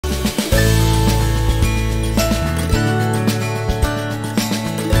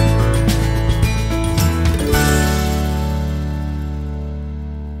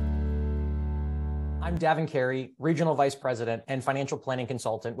Davin Carey, Regional Vice President and Financial Planning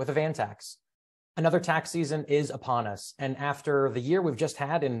Consultant with Avantax. Another tax season is upon us, and after the year we've just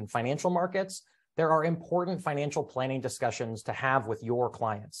had in financial markets, there are important financial planning discussions to have with your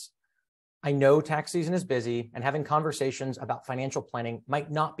clients. I know tax season is busy, and having conversations about financial planning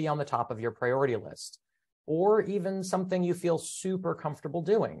might not be on the top of your priority list, or even something you feel super comfortable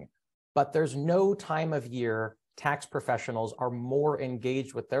doing. But there's no time of year tax professionals are more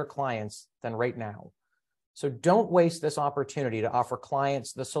engaged with their clients than right now. So don't waste this opportunity to offer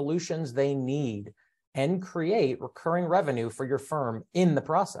clients the solutions they need and create recurring revenue for your firm in the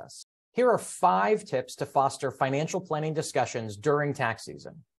process. Here are 5 tips to foster financial planning discussions during tax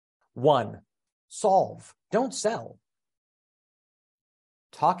season. 1, solve, don't sell.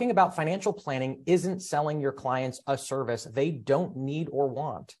 Talking about financial planning isn't selling your clients a service they don't need or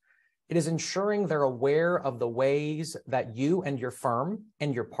want. It is ensuring they're aware of the ways that you and your firm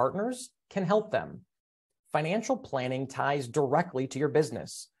and your partners can help them. Financial planning ties directly to your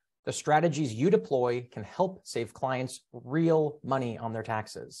business. The strategies you deploy can help save clients real money on their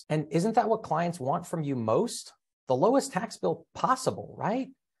taxes. And isn't that what clients want from you most? The lowest tax bill possible, right?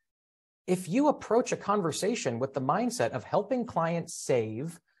 If you approach a conversation with the mindset of helping clients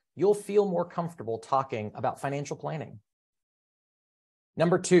save, you'll feel more comfortable talking about financial planning.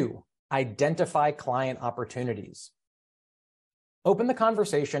 Number 2, identify client opportunities. Open the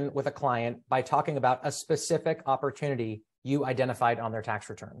conversation with a client by talking about a specific opportunity you identified on their tax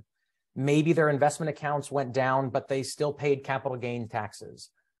return. Maybe their investment accounts went down, but they still paid capital gain taxes.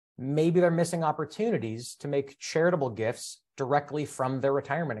 Maybe they're missing opportunities to make charitable gifts directly from their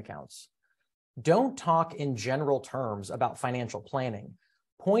retirement accounts. Don't talk in general terms about financial planning.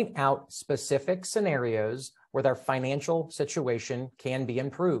 Point out specific scenarios where their financial situation can be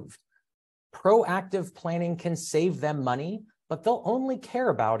improved. Proactive planning can save them money, but they'll only care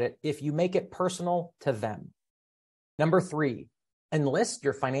about it if you make it personal to them. Number 3, enlist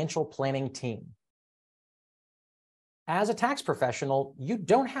your financial planning team. As a tax professional, you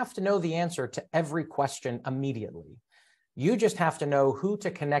don't have to know the answer to every question immediately. You just have to know who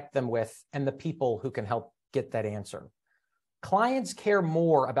to connect them with and the people who can help get that answer. Clients care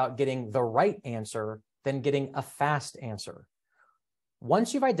more about getting the right answer than getting a fast answer.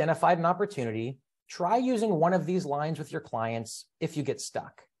 Once you've identified an opportunity, try using one of these lines with your clients if you get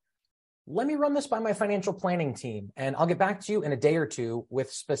stuck. Let me run this by my financial planning team, and I'll get back to you in a day or 2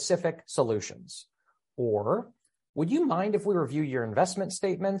 with specific solutions. Or, would you mind if we review your investment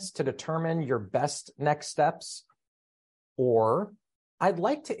statements to determine your best next steps? Or, I'd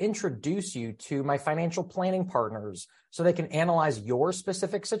like to introduce you to my financial planning partners so they can analyze your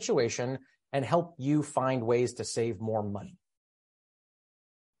specific situation and help you find ways to save more money.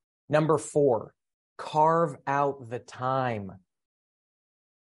 Number 4, carve out the time.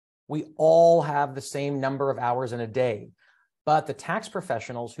 We all have the same number of hours in a day, but the tax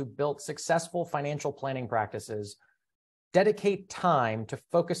professionals who built successful financial planning practices dedicate time to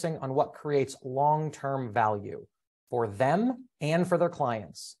focusing on what creates long-term value for them and for their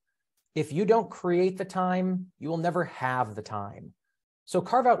clients. If you don't create the time, you will never have the time. So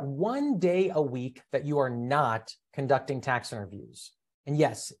carve out 1 day a week that you are not conducting tax interviews. And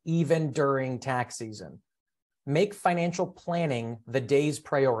yes, even during tax season. Make financial planning the day's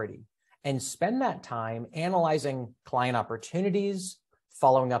priority and spend that time analyzing client opportunities,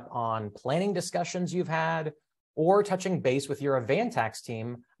 following up on planning discussions you've had, or touching base with your Avantax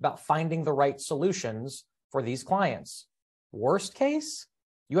team about finding the right solutions for these clients. Worst case,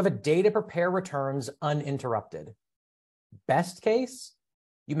 you have a day to prepare returns uninterrupted. Best case,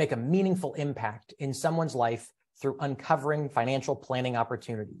 you make a meaningful impact in someone's life through uncovering financial planning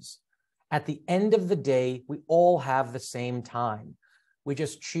opportunities. At the end of the day, we all have the same time. We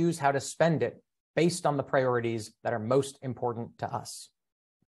just choose how to spend it based on the priorities that are most important to us.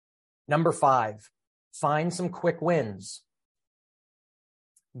 Number 5, find some quick wins.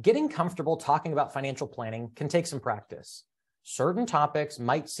 Getting comfortable talking about financial planning can take some practice. Certain topics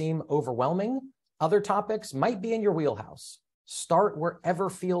might seem overwhelming. Other topics might be in your wheelhouse. Start wherever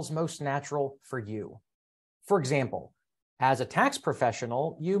feels most natural for you. For example, as a tax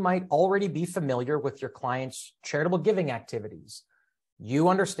professional, you might already be familiar with your clients' charitable giving activities. You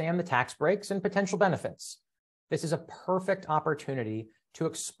understand the tax breaks and potential benefits. This is a perfect opportunity to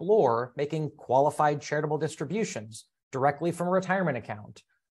explore making qualified charitable distributions directly from a retirement account,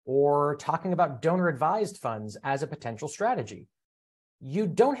 or talking about donor-advised funds as a potential strategy. You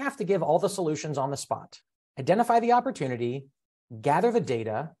don't have to give all the solutions on the spot. Identify the opportunity, gather the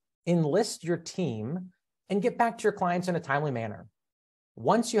data, enlist your team, and get back to your clients in a timely manner.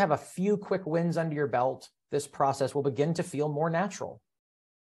 Once you have a few quick wins under your belt, this process will begin to feel more natural.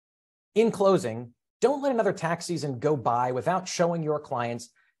 In closing, Don't let another tax season go by without showing your clients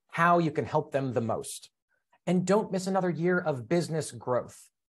how you can help them the most. And don't miss another year of business growth.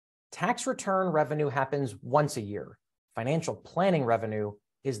 Tax return revenue happens once a year. Financial planning revenue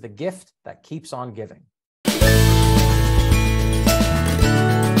is the gift that keeps on giving.